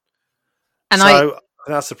done. And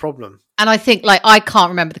that's the problem. And I think, I can't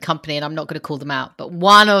remember the company, and I'm not going to call them out, but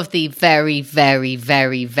one of the very, very,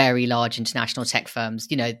 very, very large international tech firms,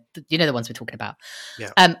 the ones we're talking about.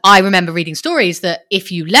 Yeah. I remember reading stories that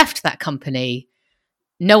if you left that company,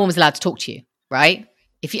 no one was allowed to talk to you, right?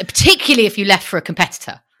 Particularly if you left for a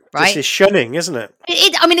competitor. Right? This is shunning, isn't it?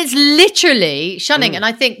 It's literally shunning. And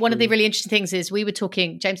I think one of the really interesting things is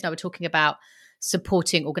James and I were talking about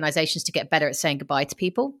supporting organizations to get better at saying goodbye to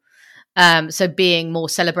people. So being more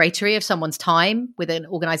celebratory of someone's time with an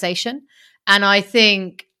organization. And I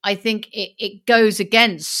think it goes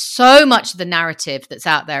against so much of the narrative that's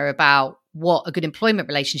out there about what a good employment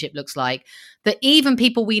relationship looks like, that even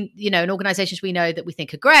people in organizations we know that we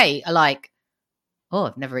think are great are like, oh,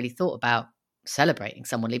 I've never really thought about celebrating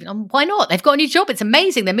someone leaving. Why not? They've got a new job. It's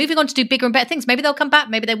amazing. They're moving on to do bigger and better things. Maybe they'll come back.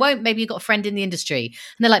 Maybe they won't. Maybe you've got a friend in the industry.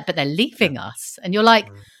 And they're like, but they're leaving us. And you're like,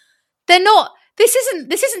 they're not. This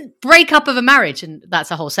isn't breakup of a marriage. And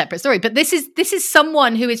that's a whole separate story. But this is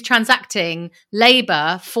someone who is transacting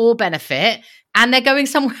labor for benefit, and they're going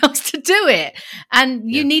somewhere else to do it. And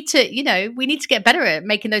you need to, we need to get better at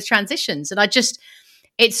making those transitions. And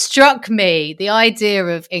it struck me, the idea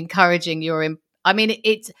of encouraging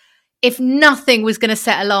if nothing was going to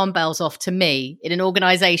set alarm bells off to me in an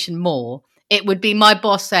organization more, it would be my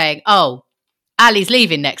boss saying, oh, Ali's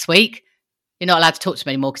leaving next week. You're not allowed to talk to him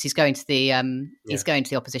anymore because he's going to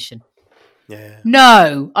the opposition. Yeah.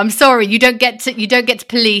 No, I'm sorry. You don't get to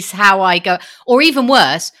police how I go. Or even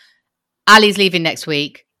worse, Ali's leaving next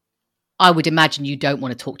week. I would imagine you don't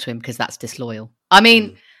want to talk to him because that's disloyal.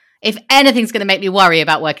 If anything's going to make me worry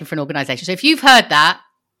about working for an organization. So if you've heard that,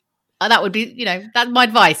 that would be, that's my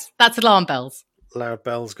advice. That's alarm bells. Loud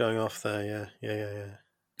bells going off there.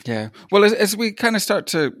 Yeah. Well, as we kind of start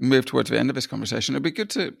to move towards the end of this conversation, it'd be good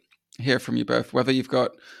to hear from you both, whether you've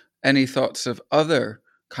got any thoughts of other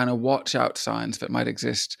kind of watch out signs that might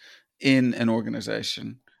exist in an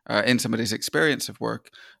organization, in somebody's experience of work,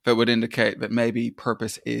 that would indicate that maybe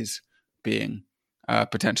purpose is being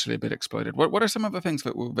potentially a bit exploited. What are some of the things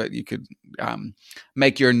that you could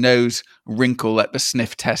make your nose wrinkle at the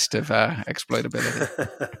sniff test of exploitability?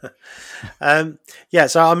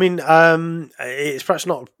 So it's perhaps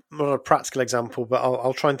not a practical example, but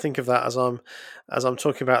I'll try and think of that as I'm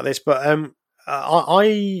talking about this. But I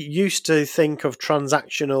used to think of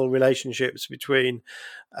transactional relationships between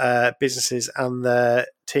businesses and their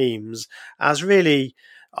teams as really,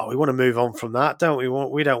 we want to move on from that, don't we?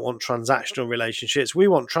 We don't want transactional relationships. We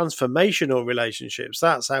want transformational relationships.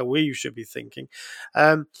 That's how we should be thinking.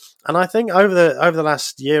 And I think over the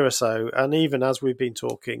last year or so, and even as we've been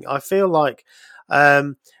talking, I feel like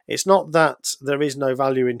it's not that there is no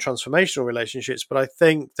value in transformational relationships, but I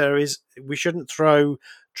think we shouldn't throw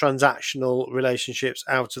transactional relationships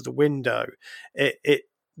out of the window.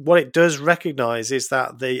 What it does recognize is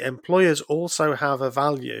that the employers also have a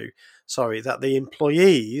value. That the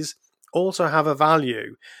employees also have a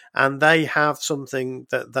value, and they have something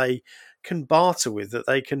that they can barter with, that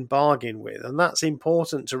they can bargain with. And that's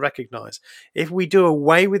important to recognize. If we do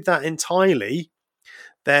away with that entirely,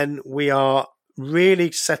 then we are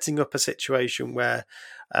really setting up a situation where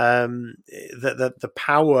the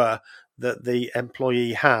power that the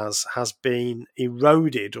employee has been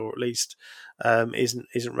eroded, or at least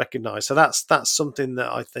isn't recognized. So that's something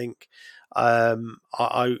that I think I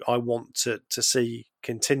want to see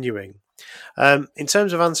continuing. In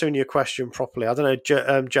terms of answering your question properly, I don't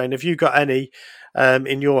know, Jane, have you got any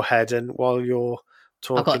in your head? And while you're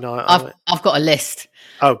talking, I've got a list.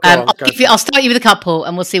 Oh, go on. I'll start you with a couple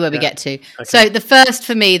and we'll see where we get to. Okay. So the first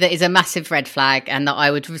for me that is a massive red flag and that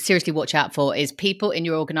I would seriously watch out for is people in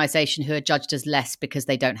your organisation who are judged as less because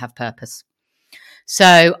they don't have purpose.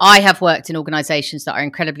 So I have worked in organisations that are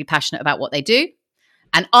incredibly passionate about what they do.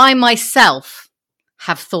 And I myself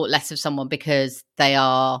have thought less of someone because they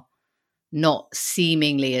are not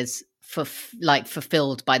seemingly as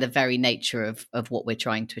fulfilled by the very nature of what we're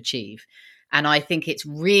trying to achieve. And I think it's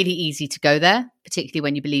really easy to go there, particularly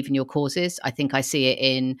when you believe in your causes. I think I see it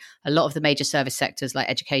in a lot of the major service sectors like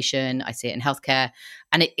education. I see it in healthcare.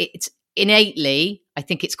 And it's innately, I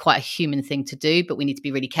think it's quite a human thing to do, but we need to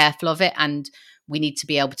be really careful of it. And we need to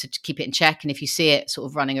be able to keep it in check. And if you see it sort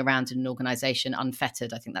of running around in an organization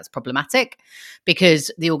unfettered, I think that's problematic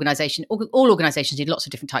because the organization, all organizations need lots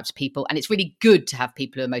of different types of people. And it's really good to have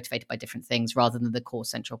people who are motivated by different things rather than the core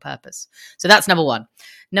central purpose. So that's number one.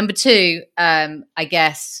 Number two, I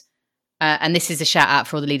guess, and this is a shout out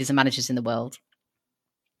for all the leaders and managers in the world.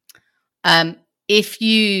 If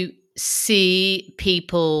you see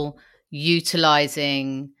people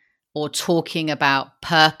utilizing or talking about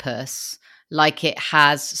purpose like it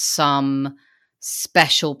has some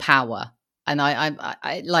special power. And I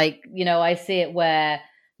like, I see it where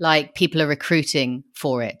like people are recruiting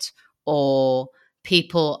for it or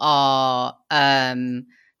people are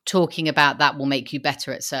talking about that will make you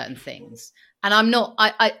better at certain things. And I'm not,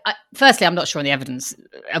 firstly, I'm not sure on the evidence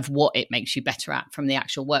of what it makes you better at from the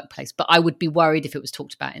actual workplace, but I would be worried if it was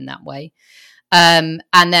talked about in that way. And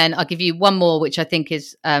then I'll give you one more, which I think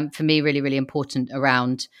is for me really, really important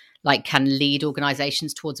around like can lead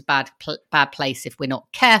organizations towards a bad place if we're not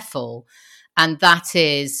careful. And that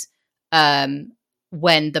is when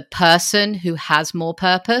the person who has more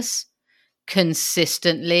purpose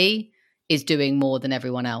consistently is doing more than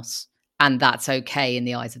everyone else. And that's okay in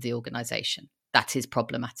the eyes of the organization. That is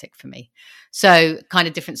problematic for me. So kind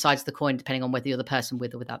of different sides of the coin, depending on whether you're the person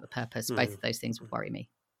with or without the purpose. Both of those things would worry me.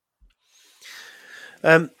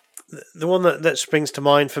 The one that springs to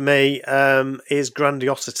mind for me is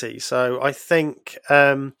grandiosity. So I think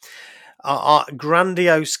our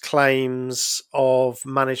grandiose claims of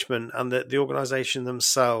management and the organisation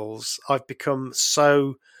themselves, I've become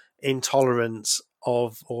so intolerant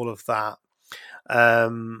of all of that.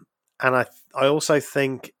 And I also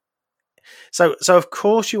think, so of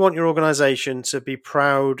course you want your organisation to be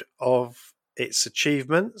proud of its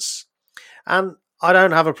achievements. And I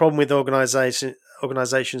don't have a problem with organizations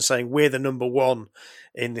saying we're the number one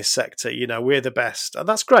in this sector, we're the best. And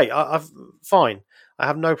that's great. I've fine. I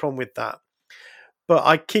have no problem with that. But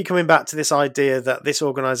I keep coming back to this idea that this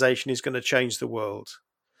organization is going to change the world.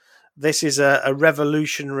 This is a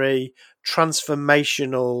revolutionary,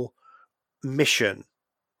 transformational mission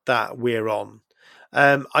that we're on.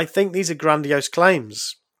 I think these are grandiose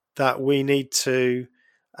claims that we need to,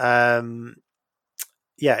 it's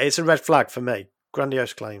a red flag for me.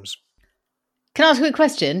 Grandiose claims. Can I ask a quick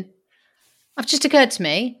question? It's just occurred to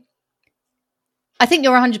me. I think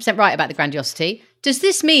you're 100% right about the grandiosity. Does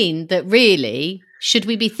this mean that really, should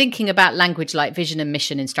we be thinking about language like vision and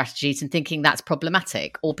mission in strategies and thinking that's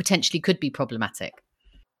problematic or potentially could be problematic?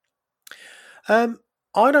 I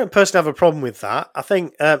don't personally have a problem with that. I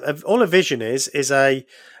think all a vision is an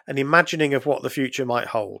imagining of what the future might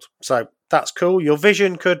hold. So that's cool. Your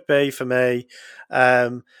vision could be, for me,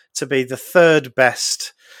 to be the third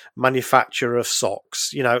best manufacturer of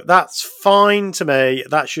socks. That's fine to me.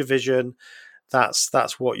 That's your vision.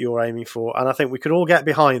 That's what you're aiming for. And I think we could all get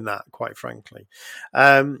behind that, quite frankly.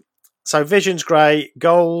 So vision's great.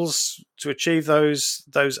 Goals to achieve those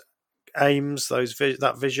aims,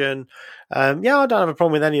 that vision. I don't have a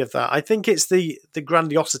problem with any of that. I think it's the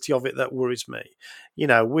grandiosity of it that worries me.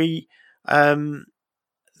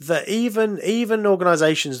 That even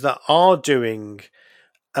organizations that are doing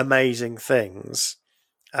amazing things,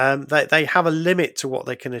 they have a limit to what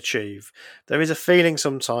they can achieve. There is a feeling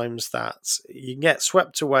sometimes that you can get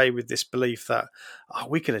swept away with this belief that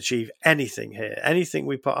we can achieve anything here, anything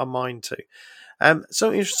we put our mind to. So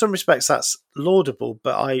in some respects that's laudable,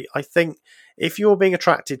 but I think if you're being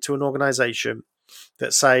attracted to an organization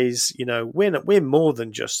that says, we're more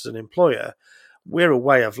than just an employer, we're a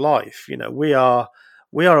way of life. We are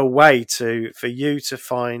a way for you to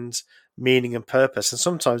find meaning and purpose, and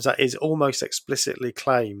sometimes that is almost explicitly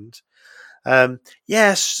claimed.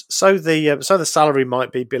 Yes, so the salary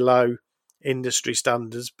might be below industry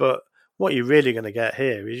standards, but what you're really going to get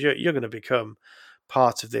here is you're going to become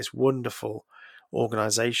part of this wonderful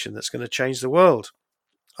organization that's going to change the world.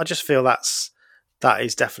 I just feel that's that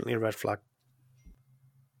is definitely a red flag.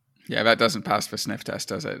 Yeah, that doesn't pass the sniff test,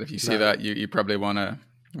 does it? If you see that, you probably want to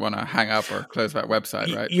hang up or close that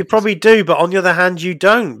website, right? You probably do, but on the other hand, you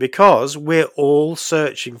don't, because we're all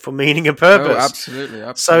searching for meaning and purpose. Oh,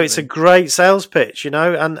 absolutely. So it's a great sales pitch,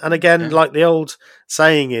 and again, like the old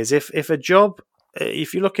saying is, if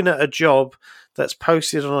you're looking at a job that's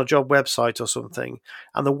posted on a job website or something,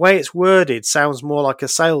 and the way it's worded sounds more like a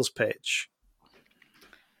sales pitch,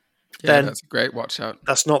 then that's a great watch out.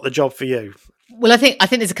 That's not the job for you. Well, I think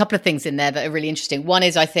there's a couple of things in there that are really interesting. One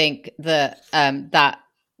is, I think that that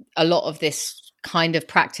a lot of this kind of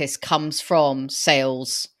practice comes from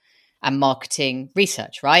sales and marketing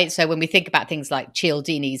research, right? So when we think about things like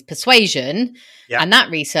Cialdini's persuasion and that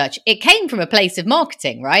research, it came from a place of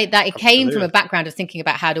marketing, right? That it came from a background of thinking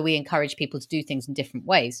about how do we encourage people to do things in different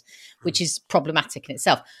ways, which is problematic in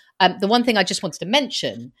itself. The one thing I just wanted to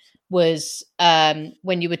mention was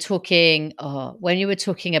when you were talking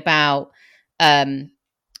about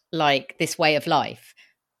like this way of life.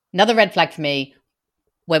 Another red flag for me,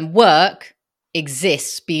 when work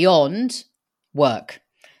exists beyond work.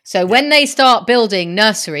 So when they start building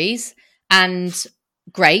nurseries, and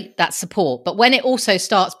great, that's support. But when it also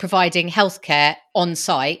starts providing healthcare on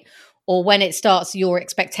site, or when it starts, your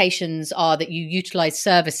expectations are that you utilize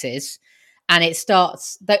services, and it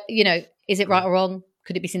starts that, is it right or wrong?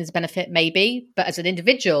 Could it be seen as a benefit? Maybe. But as an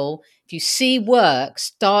individual, if you see work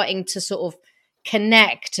starting to sort of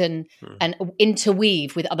connect and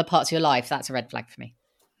interweave with other parts of your life, that's a red flag for me.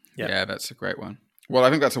 Yeah, that's a great one. Well, I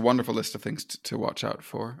think that's a wonderful list of things to watch out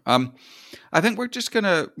for. I think we're just going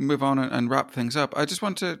to move on and wrap things up. I just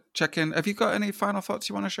want to check in. Have you got any final thoughts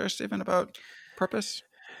you want to share, Stephen, about purpose?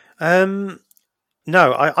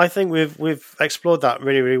 No, I think we've explored that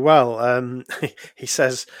really, really well. He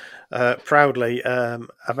says proudly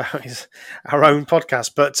about our own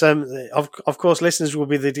podcast, but of course, listeners will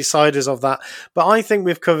be the deciders of that. But I think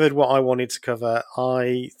we've covered what I wanted to cover.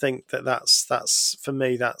 I think that's for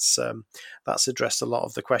me. That's addressed a lot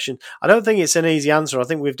of the question. I don't think it's an easy answer. I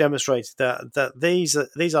think we've demonstrated that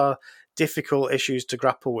these are difficult issues to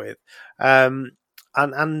grapple with, and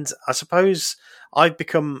I suppose I've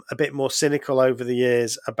become a bit more cynical over the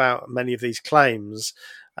years about many of these claims,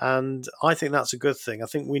 and I think that's a good thing. I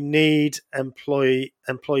think we need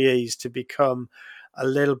employees to become a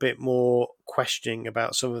little bit more questioning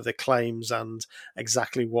about some of the claims and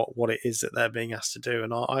exactly what it is that they're being asked to do.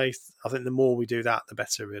 And I think the more we do that, the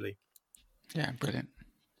better, really. Yeah, brilliant.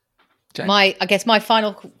 Jane? I guess my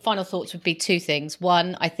final thoughts would be two things.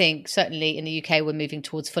 One, I think certainly in the UK we're moving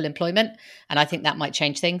towards full employment, and I think that might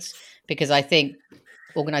change things, because I think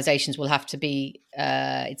organisations will have to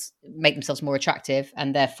make themselves more attractive,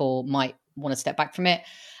 and therefore might want to step back from it.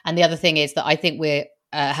 And the other thing is that I think we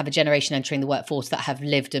have a generation entering the workforce that have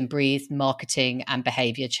lived and breathed marketing and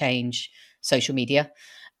behaviour change, social media,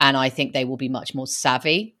 and I think they will be much more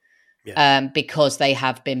savvy because they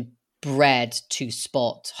have been bred to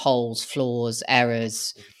spot holes, flaws,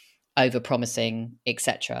 errors, over-promising,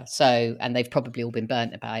 etc. So, and they've probably all been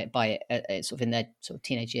burnt by it sort of in their sort of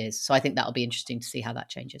teenage years. So I think that'll be interesting to see how that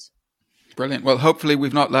changes. Brilliant. Well, hopefully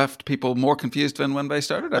we've not left people more confused than when they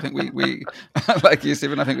started. I think we like you,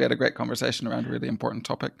 Stephen, I think we had a great conversation around a really important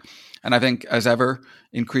topic. And I think, as ever,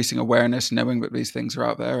 increasing awareness, knowing that these things are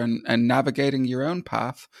out there, and navigating your own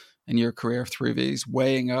path in your career through these,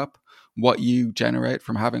 weighing up what you generate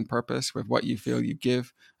from having purpose with what you feel you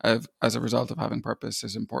give as a result of having purpose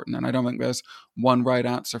is important. And I don't think there's one right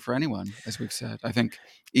answer for anyone, as we've said. I think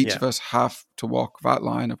each of us have to walk that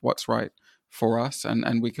line of what's right for us,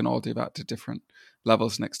 and we can all do that to different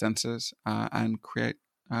levels and extents, and create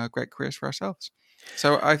great careers for ourselves.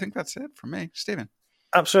 So I think that's it from me. Stephen?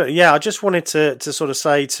 Absolutely. Yeah, I just wanted to sort of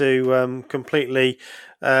say to completely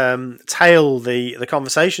tail the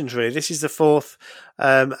conversations, really. This is the fourth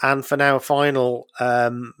and for now final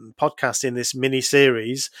podcast in this mini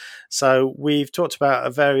series. So we've talked about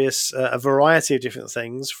a variety of different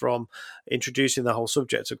things, from introducing the whole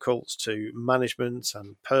subject of cults to management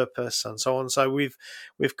and purpose and so on. So we've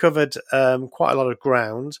covered quite a lot of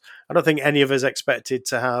ground. I don't think any of us expected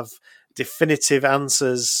to have definitive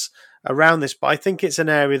answers around this, but I think it's an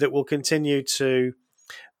area that will continue to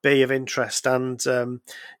be of interest, and I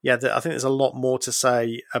think there's a lot more to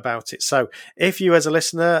say about it. So if you as a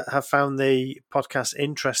listener have found the podcast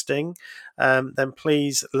interesting, then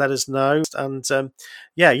please let us know, and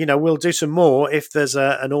we'll do some more if there's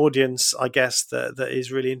an audience, I guess, that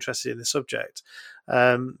is really interested in the subject.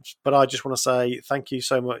 But I just want to say thank you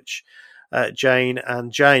so much, Jane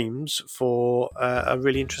and James, for a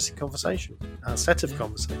really interesting conversation, a set of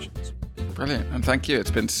conversations. Brilliant, and thank you. It's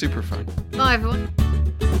been super fun. Bye, everyone.